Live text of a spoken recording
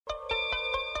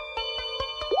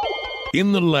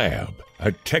In the Lab,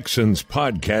 a Texans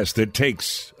podcast that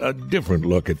takes a different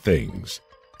look at things.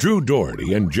 Drew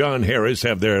Doherty and John Harris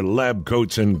have their lab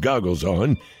coats and goggles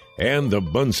on, and the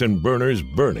Bunsen burners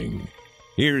burning.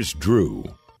 Here's Drew.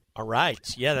 All right.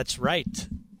 Yeah, that's right.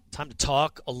 Time to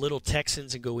talk a little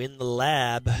Texans and go in the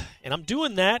lab. And I'm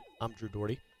doing that. I'm Drew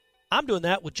Doherty. I'm doing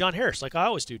that with John Harris, like I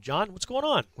always do. John, what's going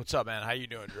on? What's up, man? How you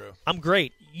doing, Drew? I'm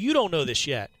great. You don't know this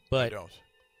yet, but I don't.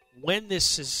 when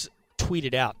this is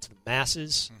tweeted out to the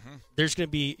masses, there's going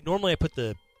to be – normally I put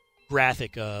the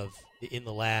graphic of the in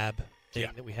the lab thing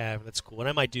that we have, and that's cool. And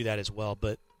I might do that as well.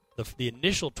 But the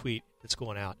initial tweet that's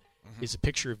going out is a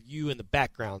picture of you in the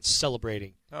background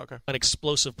celebrating an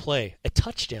explosive play, a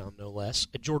touchdown no less,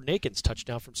 a Jordan Akins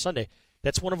touchdown from Sunday.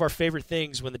 That's one of our favorite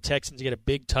things when the Texans get a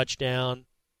big touchdown.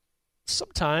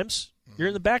 Sometimes you're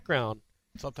in the background.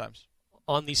 Sometimes.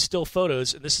 On these still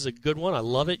photos, and this is a good one. I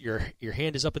love it. Your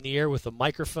hand is up in the air with a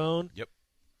microphone. Yep.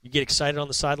 You get excited on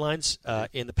the sidelines.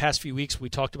 In the past few weeks, we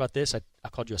talked about this. I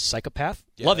called you a psychopath,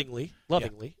 Yeah. Lovingly. Yeah.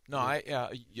 No, No,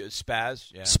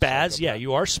 spaz. Yeah. spaz. Yeah, Psychopath.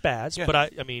 you are spaz, Yeah. but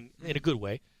I mean, in a good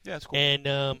way. Yeah, it's cool. And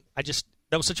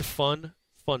that was such a fun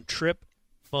trip,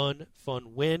 fun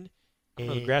win. And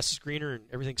the grass is greener and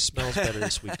everything smells better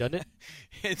this week, doesn't it?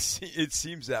 It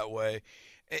seems that way.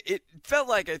 It felt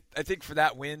like, I think for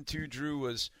that win too, Drew,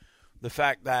 was the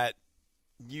fact that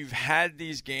you've had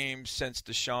these games since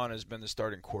Deshaun has been the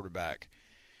starting quarterback.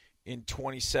 In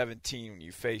 2017, when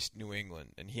you faced New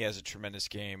England, and he has a tremendous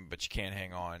game, but you can't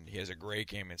hang on. He has a great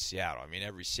game in Seattle. I mean,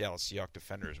 every Seattle Seahawks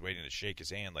defender is waiting to shake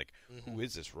his hand like, who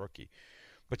is this rookie?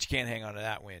 But you can't hang on to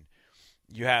that win.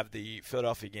 You have the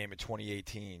Philadelphia game in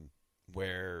 2018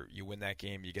 where you win that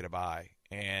game, you get a bye,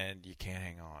 and you can't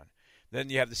hang on. Then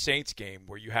you have the Saints game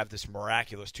where you have this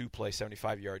miraculous two-play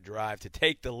 75-yard drive to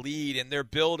take the lead, and they're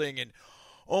building, and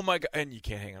oh my God, and you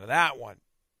can't hang on to that one.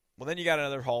 Well, then you got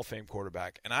another Hall of Fame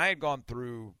quarterback, and I had gone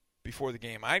through, before the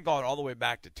game, I had gone all the way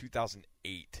back to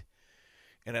 2008,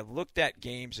 and I've looked at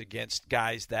games against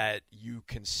guys that you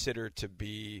consider to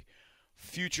be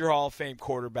future Hall of Fame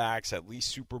quarterbacks, at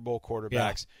least Super Bowl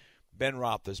quarterbacks. Yeah. Ben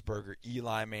Roethlisberger,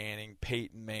 Eli Manning,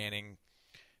 Peyton Manning,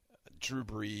 Drew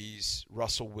Brees,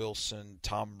 Russell Wilson,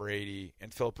 Tom Brady,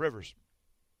 and Phillip Rivers.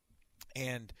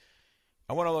 And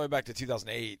I went all the way back to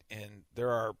 2008, and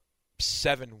there are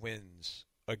 7 wins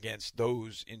against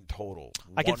those in total.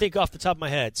 I can think off the top of my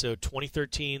head. So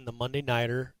 2013, the Monday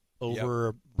Nighter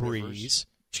over Brees.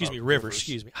 Rivers.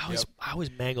 Excuse me. I always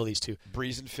mangle these two.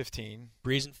 Brees in 15.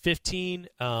 Brady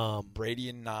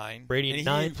in 9. Brady in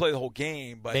 9. He didn't play the whole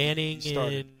game, but Manning he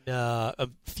started. in a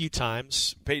few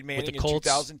times. Peyton Manning with the in Colts.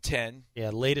 2010. Yeah,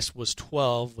 latest was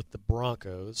 12 with the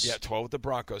Broncos. Yeah, 12 with the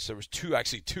Broncos. So there was two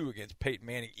against Peyton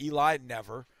Manning. Eli,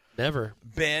 never.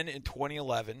 Ben in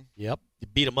 2011. Yep. You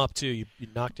beat him up, too. You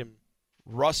knocked him.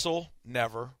 Russell,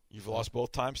 never. You've lost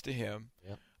both times to him.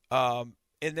 Yep.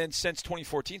 And then since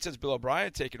 2014, since Bill O'Brien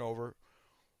had taken over,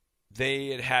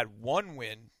 they had one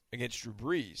win against Drew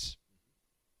Brees,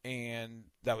 and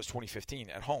that was 2015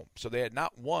 at home. So they had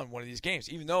not won one of these games,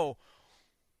 even though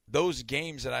those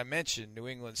games that I mentioned, New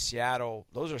England, Seattle,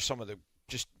 those are some of the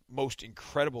just most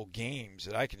incredible games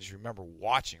that I can just remember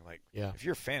watching. Like, if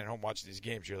you're a fan at home watching these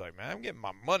games, you're like, man, I'm getting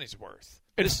my money's worth.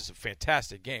 This is a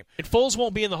fantastic game. And Foles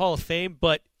won't be in the Hall of Fame,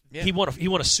 but he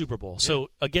won a Super Bowl. Yeah. So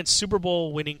against Super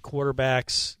Bowl winning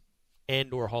quarterbacks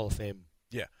and or Hall of Fame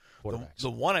quarterbacks. The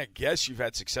one I guess you've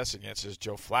had success against is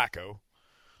Joe Flacco.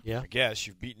 Yeah. I guess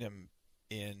you've beaten him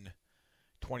in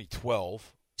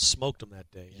 2012. Smoked him that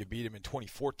day. You beat him in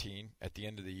 2014 at the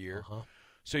end of the year. Uh-huh.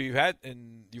 So you've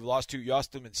lost 2. You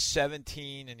lost him in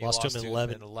 17 and you lost him in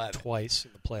 11 twice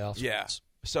in the playoffs. Yeah.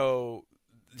 So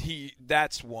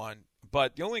that's one.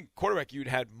 But the only quarterback you'd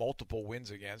had multiple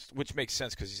wins against, which makes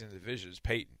sense because he's in the division, is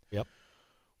Peyton. Yep.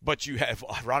 But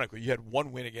ironically, you had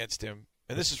one win against him,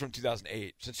 and this is from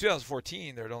 2008. Since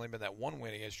 2014, there had only been that one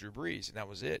win against Drew Brees, and that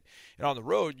was it. And on the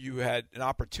road, you had an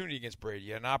opportunity against Brady.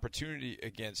 You had an opportunity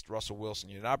against Russell Wilson.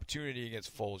 You had an opportunity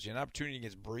against Foles. You had an opportunity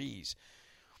against Brees.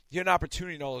 You had an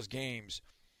opportunity in all those games.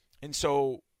 And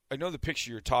so I know the picture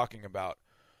you're talking about,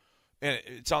 and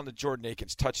it's on the Jordan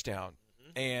Akins touchdown.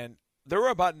 Mm-hmm. And there were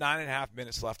about 9.5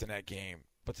 minutes left in that game,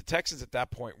 but the Texans at that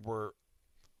point were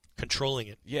controlling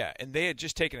it. Yeah, and they had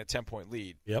just taken a 10-point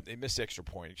lead. Yep. They missed the extra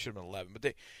point. It should have been 11,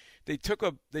 but they took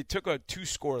a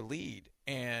 2-score lead.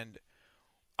 And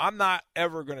I'm not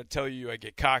ever going to tell you I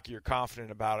get cocky or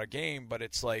confident about a game, but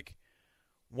it's like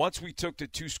once we took the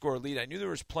 2-score lead, I knew there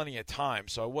was plenty of time,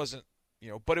 so I wasn't,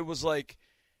 but it was like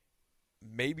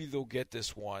maybe they'll get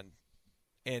this one,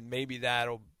 and maybe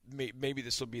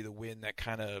this will be the win that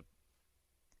kind of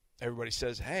everybody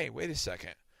says, hey, wait a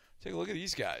second. Take a look at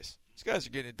these guys. These guys are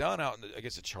getting it done out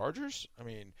against the Chargers. I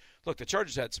mean, look, the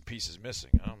Chargers had some pieces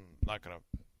missing. I'm not going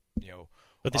to,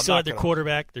 But they still had their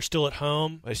quarterback. They're still at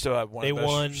home. They still have one of the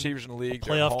best receivers in the league.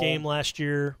 Playoff game last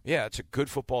year. Yeah, it's a good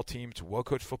football team. It's a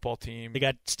well-coached football team.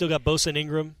 They still got Bosa and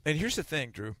Ingram. And here's the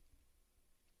thing, Drew.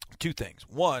 Two things.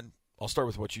 One, I'll start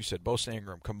with what you said. Bosa and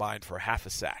Ingram combined for half a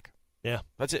sack. Yeah.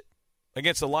 That's it.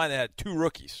 Against a line that had 2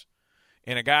 rookies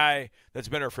and a guy that's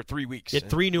been there for 3 weeks. You had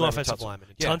 3 new offensive linemen.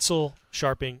 Tunsil,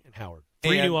 Sharping, and Howard.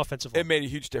 3 new offensive linemen. It made a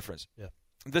huge difference. Yeah.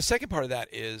 The second part of that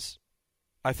is,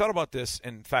 I thought about this.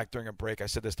 In fact, during a break, I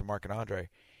said this to Mark and Andre.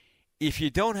 If you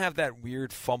don't have that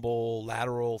weird fumble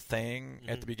lateral thing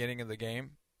at the beginning of the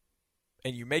game,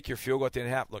 and you make your field goal at the end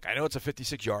of the half, look, I know it's a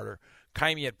 56-yarder.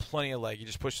 Kaimi had plenty of leg. He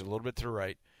just pushed it a little bit to the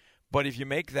right. But if you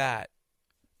make that,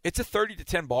 it's a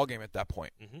 30-10 ball game at that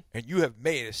point, and you have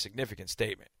made a significant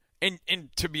statement. And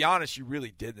to be honest, you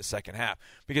really did in the second half.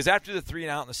 Because after the 3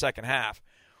 and out in the second half,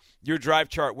 your drive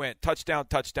chart went touchdown,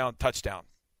 touchdown, touchdown.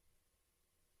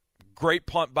 Great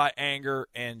punt by Anger,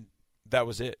 and that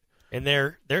was it. And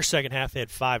their second half, they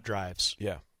had 5 drives.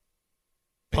 Yeah.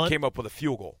 Punt, and came up with a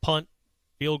field goal. Punt,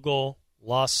 field goal,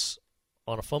 loss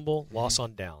on a fumble, loss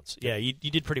on downs. Yeah, you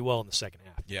did pretty well in the second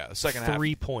half. Yeah, the second half.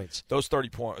 3 points. Those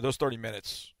 30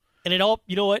 minutes. And it all,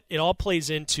 you know what? It all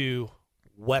plays into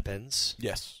weapons.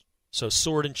 Yes. So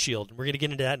sword and shield. And we're going to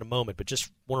get into that in a moment, but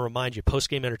just want to remind you,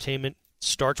 post-game entertainment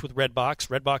starts with Redbox.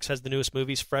 Redbox has the newest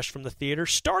movies fresh from the theater,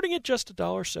 starting at just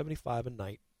 $1.75 a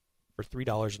night for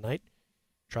 $3 a night.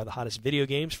 Try the hottest video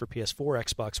games for PS4,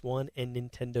 Xbox One, and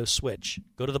Nintendo Switch.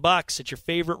 Go to the box at your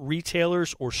favorite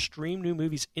retailers or stream new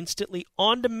movies instantly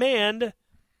on demand.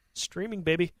 Streaming,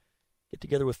 baby. Get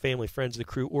together with family, friends, the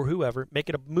crew, or whoever. Make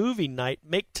it a movie night.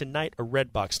 Make tonight a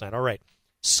Redbox night. All right.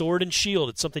 Sword and shield.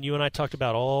 It's something you and I talked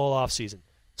about all offseason.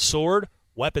 Sword,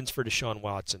 weapons for Deshaun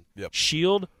Watson. Yep.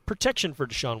 Shield, protection for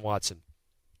Deshaun Watson.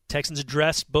 Texans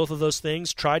addressed both of those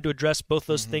things, tried to address both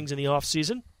those things in the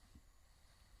offseason.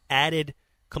 Added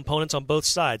components on both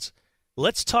sides.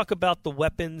 Let's talk about the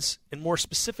weapons and more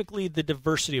specifically the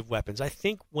diversity of weapons. I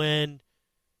think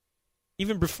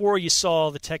even before you saw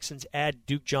the Texans add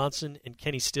Duke Johnson and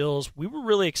Kenny Stills, we were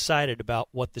really excited about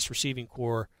what this receiving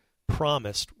core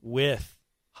promised with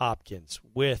Hopkins,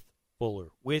 with Fuller,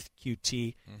 with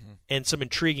QT, and some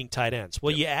intriguing tight ends.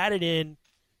 Well, you added in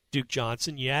Duke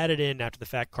Johnson, you added in after the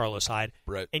fact Carlos Hyde,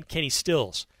 and Kenny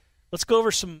Stills. Let's go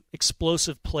over some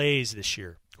explosive plays this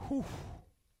year. Whew.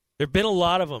 There have been a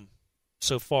lot of them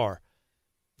so far.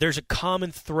 There's a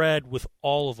common thread with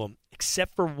all of them,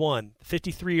 except for one. The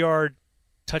 53-yard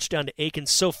touchdown to Akins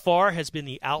so far has been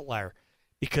the outlier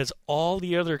because all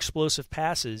the other explosive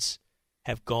passes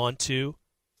have gone to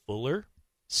Fuller,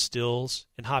 Stills,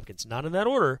 and Hopkins. Not in that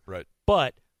order,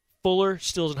 but Fuller,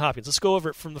 Stills, and Hopkins. Let's go over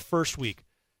it from the first week.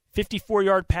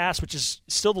 54-yard pass, which is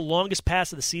still the longest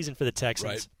pass of the season for the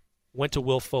Texans, went to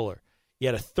Will Fuller. You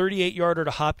had a 38-yarder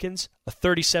to Hopkins, a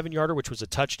 37-yarder, which was a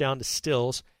touchdown to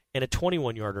Stills, and a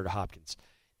 21-yarder to Hopkins.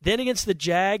 Then against the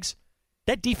Jags,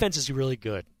 that defense is really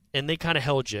good, and they kind of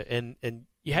held you, and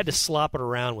you had to slop it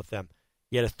around with them.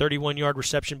 You had a 31-yard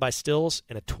reception by Stills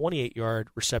and a 28-yard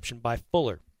reception by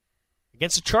Fuller.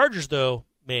 Against the Chargers, though,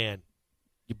 man,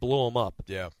 you blow them up.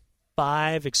 Yeah.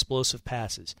 5 explosive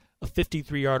passes, a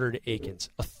 53-yarder to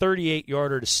Akins, a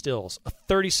 38-yarder to Stills, a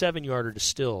 37-yarder to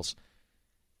Stills.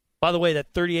 By the way,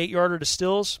 that 38-yarder to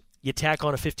Stills, you tack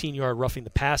on a 15-yard roughing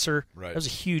the passer. That was a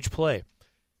huge play.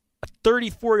 A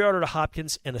 34-yarder to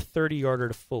Hopkins and a 30-yarder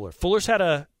to Fuller. Fuller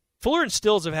and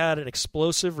Stills have had an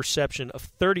explosive reception of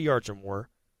 30 yards or more,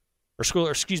 just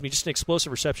an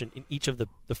explosive reception in each of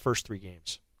the first 3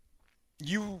 games.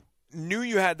 You knew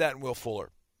you had that in Will Fuller.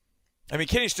 I mean,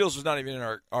 Kenny Stills was not even in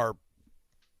our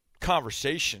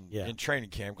conversation in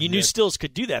training camp. You knew Stills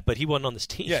could do that, but he wasn't on this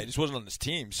team. Yeah, he just wasn't on this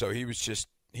team, so he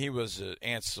was an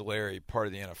ancillary part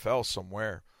of the NFL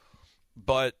somewhere.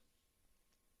 But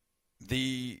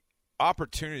the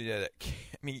opportunity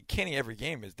Kenny every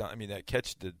game is done. I mean, that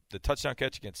catch, the touchdown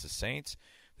catch against the Saints,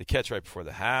 the catch right before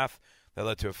the half, that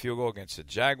led to a field goal against the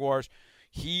Jaguars.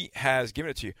 He has given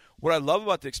it to you. What I love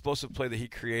about the explosive play that he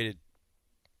created,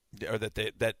 or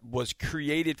that was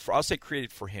created for, I'll say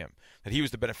created for him, that he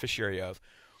was the beneficiary of,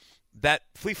 that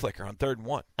flea flicker on 3rd and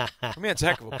 1. I mean, it's a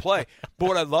heck of a play. But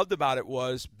what I loved about it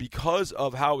was because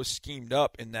of how it was schemed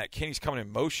up in that Kenny's coming in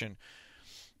motion,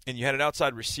 and you had an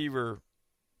outside receiver.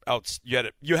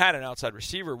 You had an outside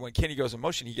receiver. When Kenny goes in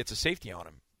motion, he gets a safety on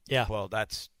him. Yeah. Well,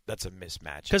 that's a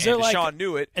mismatch. Because Deshaun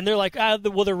knew it. And they're like,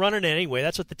 they're running it anyway.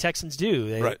 That's what the Texans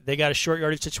do. They got a short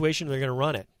yardage situation, they're going to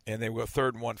run it. And they go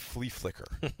 3rd and 1 flea flicker.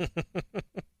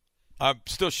 I'm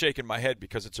still shaking my head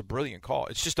because it's a brilliant call.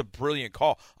 It's just a brilliant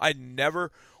call.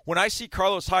 When I see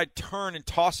Carlos Hyde turn and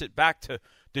toss it back to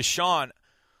Deshaun,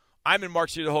 I'm in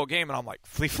Mark's ear the whole game, and I'm like,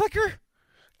 flea flicker?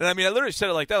 And I literally said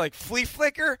it like that, like flea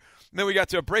flicker. And then we got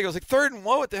to a break. I was like, 3rd and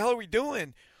 1, what the hell are we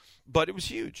doing? But it was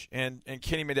huge, and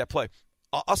Kenny made that play.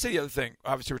 I'll say the other thing.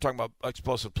 Obviously, we're talking about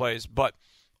explosive plays, but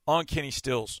on Kenny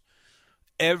Stills,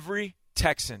 every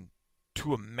Texan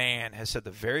to a man has said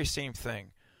the very same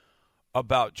thing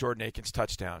about Jordan Akins'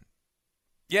 touchdown.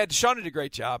 Yeah, Deshaun did a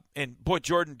great job, and boy,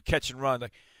 Jordan catch and run.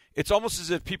 Like, it's almost as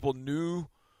if people knew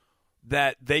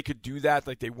that they could do that.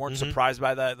 Like, they weren't surprised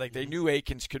by that. Like, they knew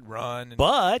Akins could run,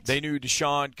 but they knew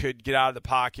Deshaun could get out of the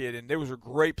pocket, and there were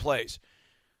great plays.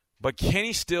 But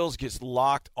Kenny Stills gets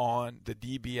locked on the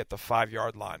DB at the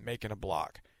 5-yard line, making a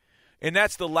block. And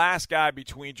that's the last guy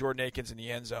between Jordan Akins and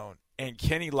the end zone. And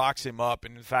Kenny locks him up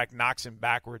and, in fact, knocks him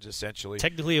backwards, essentially.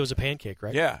 Technically, it was a pancake,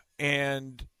 right? Yeah.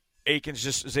 And Akins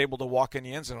just is able to walk in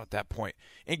the end zone at that point.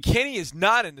 And Kenny is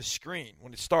not in the screen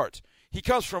when it starts. He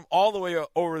comes from all the way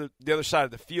over the other side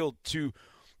of the field to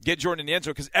get Jordan in the end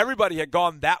zone because everybody had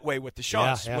gone that way with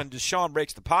Deshaun. Yeah. When Deshaun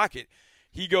breaks the pocket,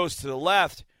 he goes to the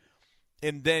left,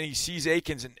 and then he sees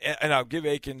Akins. And I'll give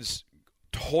Akins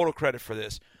total credit for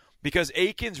this because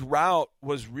Akins' route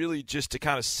was really just to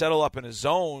kind of settle up in a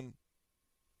zone.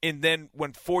 And then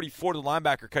when 44, the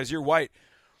linebacker, Kaiser White,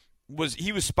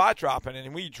 he was spot dropping,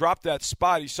 and when he dropped that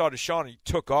spot, he saw Deshaun and he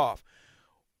took off.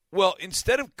 Well,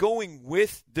 instead of going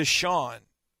with Deshaun,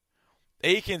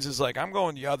 Akins is like, I'm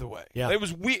going the other way. Yeah. It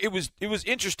was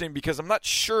interesting because I'm not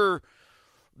sure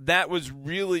that was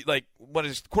really like when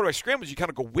his quarterback scrambles, you kind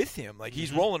of go with him. Like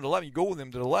he's rolling to the left, you go with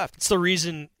him to the left. It's the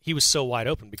reason he was so wide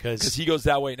open because he goes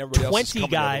that way and everybody else is coming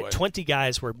the other way. 20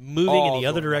 guys were moving in the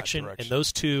other direction, and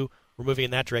those two were moving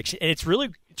in that direction. And it's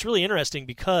really interesting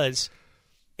because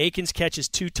Akins catches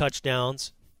 2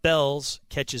 touchdowns, Fells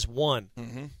catches 1.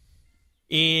 Mm-hmm.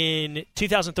 In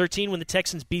 2013, when the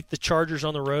Texans beat the Chargers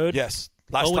on the road. Yes.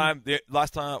 Last time. It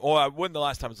wasn't the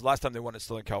last time. It was the last time they won it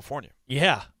still in California.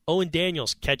 Yeah. Owen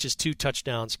Daniels catches 2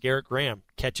 touchdowns. Garrett Graham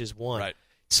catches 1. Right.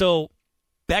 So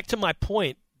back to my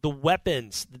point, the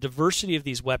weapons, the diversity of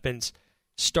these weapons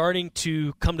starting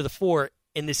to come to the fore.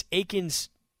 In this Akins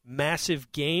massive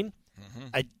gain,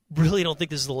 I really don't think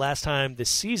this is the last time this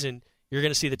season you're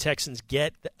going to see the Texans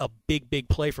get a big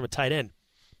play from a tight end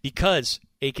because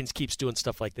Akins keeps doing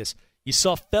stuff like this. You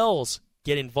saw Fells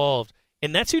get involved,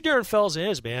 and that's who Darren Fells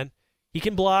is, man. He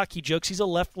can block. He jokes he's a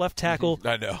left tackle.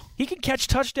 I know. He can catch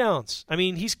touchdowns. I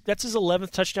mean, that's his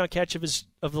 11th touchdown catch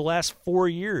of the last 4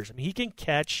 years. I mean, he can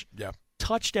catch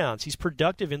touchdowns. He's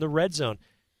productive in the red zone.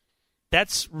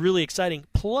 That's really exciting.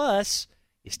 Plus,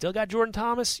 you still got Jordan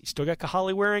Thomas. You still got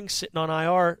Kahale Waring sitting on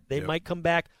IR. They might come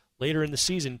back later in the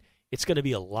season. It's going to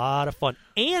be a lot of fun.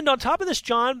 And on top of this,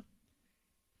 John,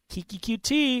 Keke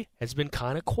QT has been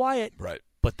kind of quiet. Right.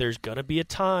 But there's going to be a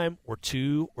time or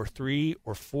 2 or 3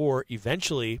 or 4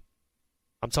 eventually,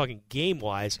 I'm talking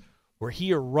game-wise, where he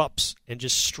erupts and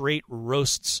just straight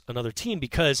roasts another team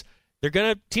because teams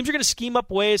are going to scheme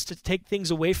up ways to take things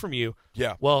away from you.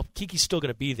 Yeah. Well, Keke's still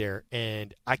going to be there,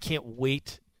 and I can't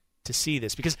wait to see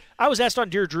this because I was asked on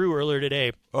Dear Drew earlier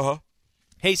today,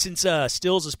 hey, since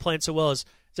Stills is playing so well, does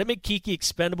that make Keke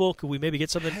expendable? Could we maybe get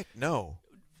something? Heck no.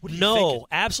 What are you no, thinking?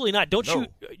 Absolutely not.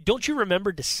 Don't you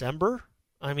remember December?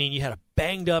 I mean, you had a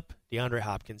banged-up DeAndre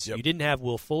Hopkins. Yep. You didn't have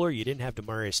Will Fuller. You didn't have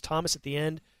Demaryius Thomas at the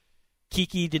end.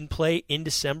 Keke didn't play in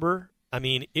December. I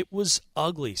mean, it was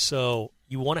ugly. So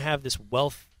you want to have this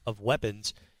wealth of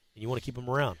weapons, and you want to keep them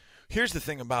around. Here's the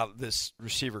thing about this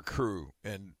receiver crew,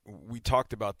 and we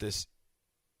talked about this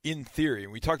in theory,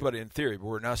 and we talked about it in theory, but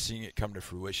we're now seeing it come to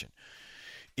fruition,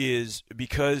 is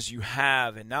because you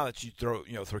have, and now that you throw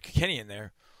Kenny in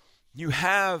there, you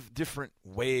have different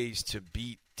ways to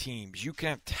beat teams. You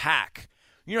can attack.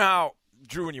 You know how,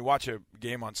 Drew, when you watch a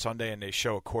game on Sunday and they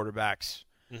show a quarterback's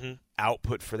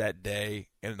output for that day,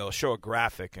 and they'll show a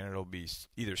graphic, and it'll be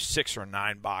either 6 or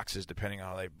 9 boxes, depending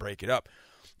on how they break it up.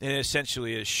 And it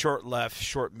essentially is short left,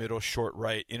 short middle, short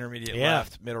right, intermediate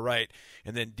left, middle right,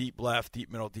 and then deep left,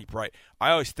 deep middle, deep right.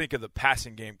 I always think of the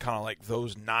passing game kind of like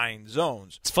those 9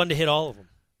 zones. It's fun to hit all of them.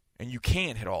 And you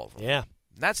can hit all of them. Yeah.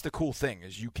 And that's the cool thing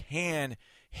is you can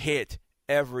hit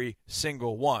every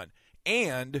single one.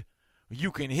 And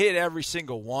you can hit every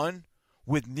single one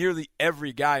with nearly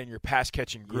every guy in your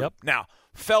pass-catching group. Yep. Now,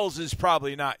 Fells is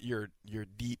probably not your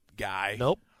deep guy.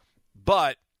 Nope.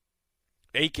 But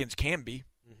Akins can be.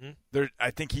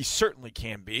 I think he certainly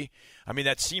can be. I mean,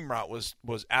 that seam route was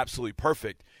absolutely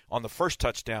perfect on the first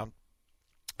touchdown,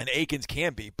 and Akins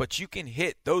can be. But you can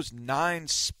hit those 9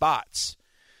 spots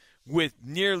with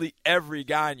nearly every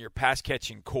guy in your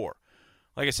pass-catching core.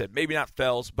 like I said, maybe not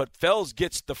Fells, but Fells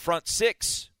gets the front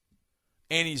six,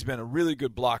 and he's been a really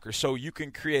good blocker. So you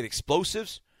can create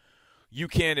explosives. You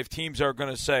can, if teams are going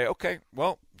to say, okay,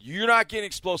 well, you're not getting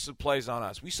explosive plays on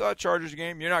us. We saw a Chargers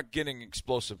game. You're not getting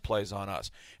explosive plays on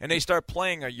us. And they start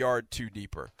playing a yard too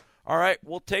deeper. All right,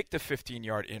 we'll take the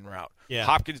 15-yard in route. Yeah.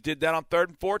 Hopkins did that on 3rd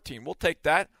and 14. We'll take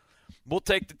that. We'll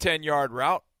take the 10-yard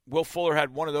route. Will Fuller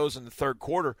had one of those in the third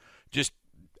quarter. Just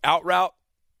out route,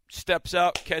 steps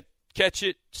out, catch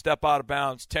it, step out of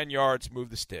bounds, 10 yards, move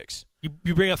the sticks.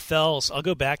 You bring up Fells. I'll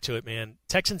go back to it, man.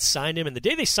 Texans signed him, and the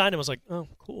day they signed him, I was like, oh,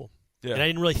 cool. Yeah. And I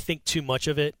didn't really think too much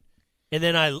of it. And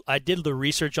then I did the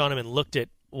research on him and looked at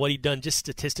what he'd done just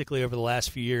statistically over the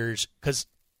last few years. Because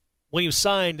when he was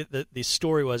signed, the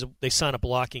story was they signed a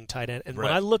blocking tight end. And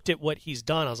when I looked at what he's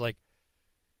done, I was like,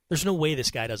 there's no way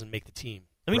this guy doesn't make the team.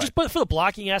 I mean, just for the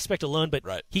blocking aspect alone,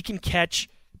 but he can catch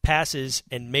passes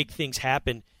and make things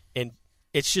happen. And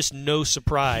it's just no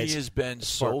surprise. He has been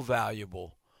so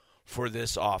valuable for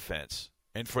this offense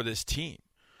and for this team.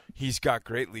 He's got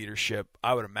great leadership.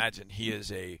 I would imagine he is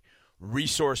a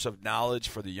resource of knowledge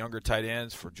for the younger tight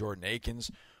ends, for Jordan Akins,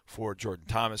 for Jordan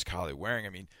Thomas, Kylie Waring. I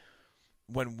mean,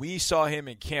 when we saw him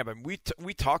in camp, and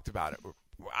we talked about it.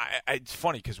 It's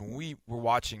funny because when we were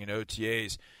watching in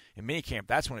OTAs in minicamp,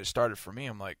 that's when it started for me.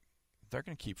 I'm like, they're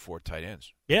going to keep 4 tight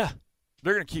ends. Yeah.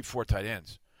 They're going to keep 4 tight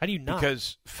ends. How do you not?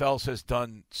 Because Fells has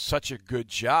done such a good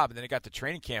job. And then it got to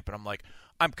training camp, and I'm like,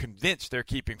 I'm convinced they're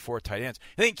keeping 4 tight ends.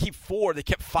 They didn't keep 4. They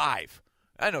kept 5.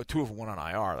 I know 2 of them went on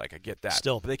IR. Like, I get that.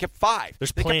 Still. But they kept 5.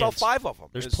 There's they plans. kept all 5 of them.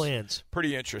 There's it's plans.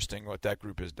 Pretty interesting what that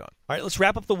group has done. All right, let's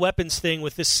wrap up the weapons thing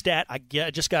with this stat I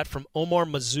just got from Omar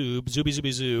Mazoub,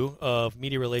 Zuby of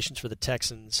Media Relations for the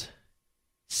Texans.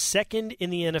 Second in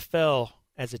the NFL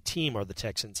as a team are the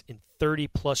Texans in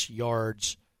 30-plus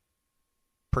yards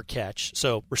per catch.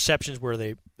 So receptions where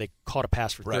they caught a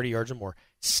pass for 30 yards or more.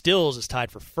 Stills is tied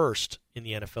for first in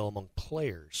the NFL among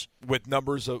players with a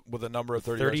number of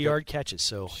 30-yard catches.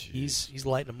 So he's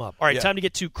lighting them up. All right, time to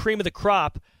get to cream of the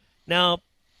crop. Now,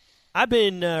 I've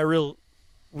been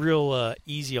real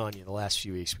easy on you the last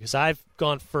few weeks because I've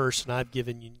gone first and I've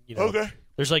given you know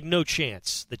there's like no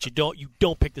chance that you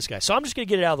don't pick this guy. So I'm just going to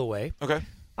get it out of the way. Okay.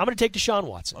 I'm going to take Deshaun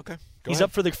Watson. Okay. He's ahead.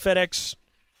 up for the FedEx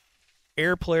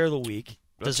Air Player of the Week.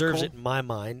 That's Deserves cool. it in my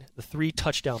mind. The 3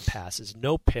 touchdown passes,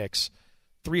 no picks,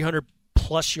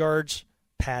 300-plus yards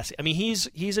passing. I mean,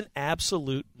 he's an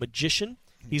absolute magician.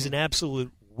 He's an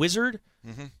absolute wizard.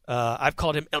 Mm-hmm. I've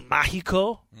called him El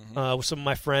Mágico with some of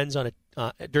my friends on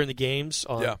during the games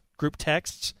on group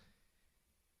texts.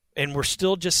 And we're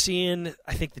still just seeing,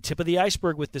 I think, the tip of the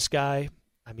iceberg with this guy.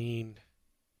 I mean,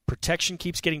 protection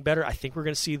keeps getting better. I think we're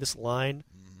going to see this line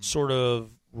sort of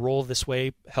roll this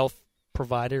way. Health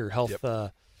provider or health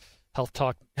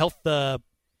talk.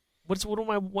 What do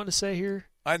I want to say here?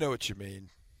 I know what you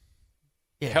mean.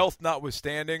 Yeah. Health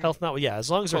notwithstanding.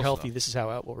 As long as they're healthy, this is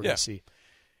what we're going to see.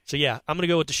 So, I'm going to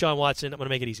go with Deshaun Watson. I'm going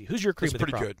to make it easy. Who's your cream of the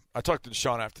crop? Pretty good. I talked to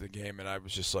Deshaun after the game, and I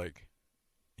was just like,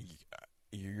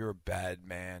 you're a bad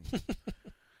man.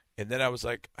 And then I was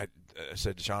like, I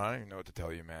said, Deshaun, I don't even know what to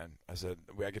tell you, man. I said,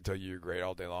 I can tell you you're great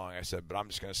all day long. I said, but I'm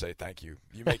just going to say thank you.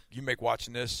 You make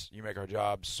watching this, you make our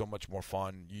jobs so much more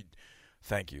fun.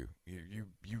 Thank you.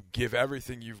 You give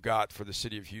everything you've got for the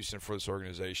city of Houston, for this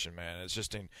organization, man. It's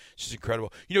just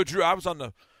incredible. You know, Drew, I was on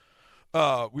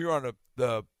we were on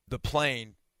the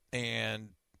plane and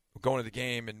going to the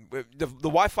game, and the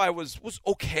Wi-Fi was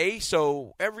okay.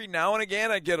 So every now and again,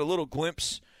 I get a little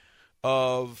glimpse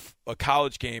of a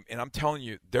college game, and I'm telling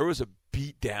you, there was a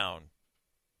beat down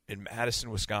in Madison,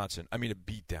 Wisconsin. I mean, a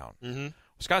beat down. Mm-hmm.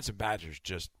 Wisconsin Badgers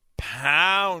just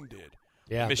pounded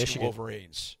Michigan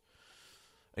Wolverines.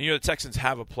 And you know the Texans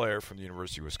have a player from the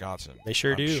University of Wisconsin. They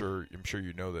sure do. I'm sure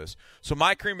you know this. So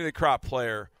my cream of the crop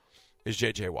player is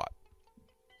J.J. Watt.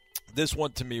 This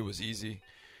one to me was easy.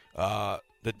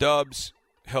 The Dubs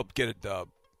helped get a dub,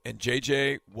 and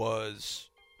J.J. was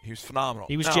phenomenal.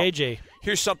 He was now, J.J.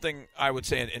 Here's something I would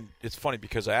say, and it's funny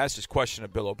because I asked this question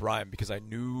of Bill O'Brien because I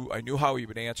knew how he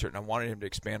would answer it, and I wanted him to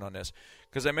expand on this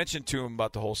because I mentioned to him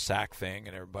about the whole sack thing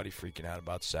and everybody freaking out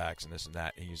about sacks and this and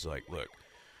that, and he's like, look.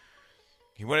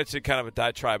 He went into kind of a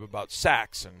diatribe about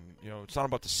sacks, and it's not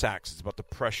about the sacks; it's about the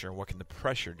pressure and what can the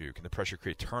pressure do? Can the pressure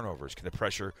create turnovers? Can the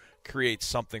pressure create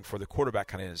something for the quarterback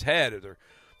kind of in his head?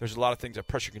 There's a lot of things that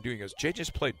pressure can do. He goes,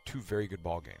 JJ's played 2 very good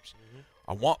ball games.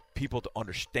 Mm-hmm. I want people to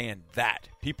understand that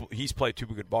he's played 2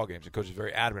 good ball games, and coach is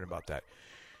very adamant about that.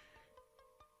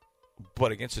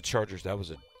 But against the Chargers, that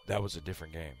was a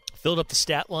different game. Filled up the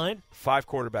stat line. 5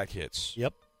 quarterback hits.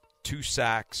 Yep. 2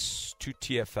 sacks, 2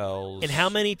 TFLs. And how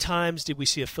many times did we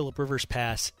see a Phillip Rivers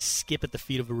pass skip at the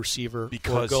feet of a receiver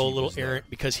because or go a he little was there. errant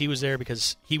because he was there,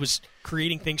 because he was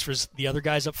creating things for the other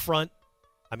guys up front?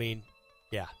 I mean,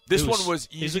 yeah. This one was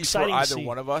easy for exciting to either see.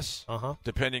 one of us, Uh-huh.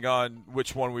 depending on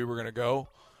which one we were going to go.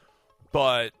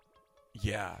 But,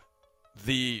 yeah,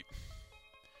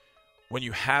 when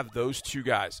you have those two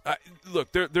guys,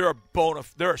 look, there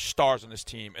are stars on this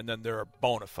team, and then there are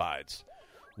bona fides.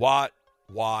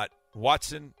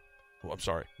 Watson,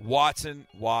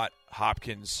 Watt,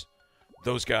 Hopkins,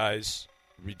 those guys,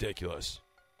 ridiculous.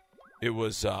 It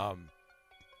was,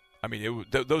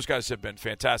 those guys have been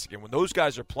fantastic. And when those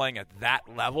guys are playing at that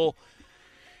level,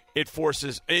 it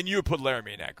forces, and you would put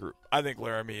Laramie in that group. I think if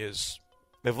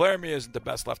Laramie isn't the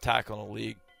best left tackle in the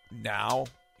league now,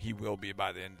 he will be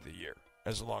by the end of the year,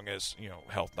 as long as,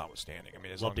 health notwithstanding. I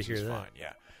mean, as long as he's fine.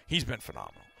 Yeah, he's been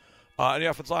phenomenal. And the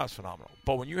offensive line is phenomenal.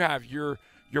 But when you have your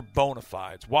bona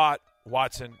fides, Watt,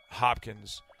 Watson,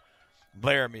 Hopkins,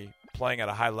 Laramie playing at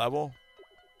a high level,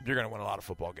 you're going to win a lot of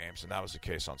football games, and that was the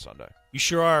case on Sunday. You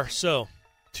sure are. So,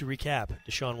 to recap,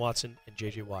 Deshaun Watson and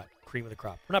J.J. Watt, cream of the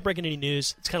crop. We're not breaking any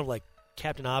news. It's kind of like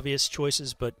Captain Obvious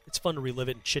choices, but it's fun to relive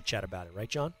it and chit-chat about it, right,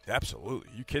 John? Absolutely.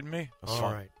 You kidding me? That's All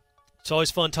fun. right. It's always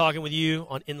fun talking with you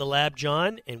on In the Lab,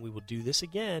 John, and we will do this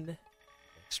again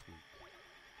next week.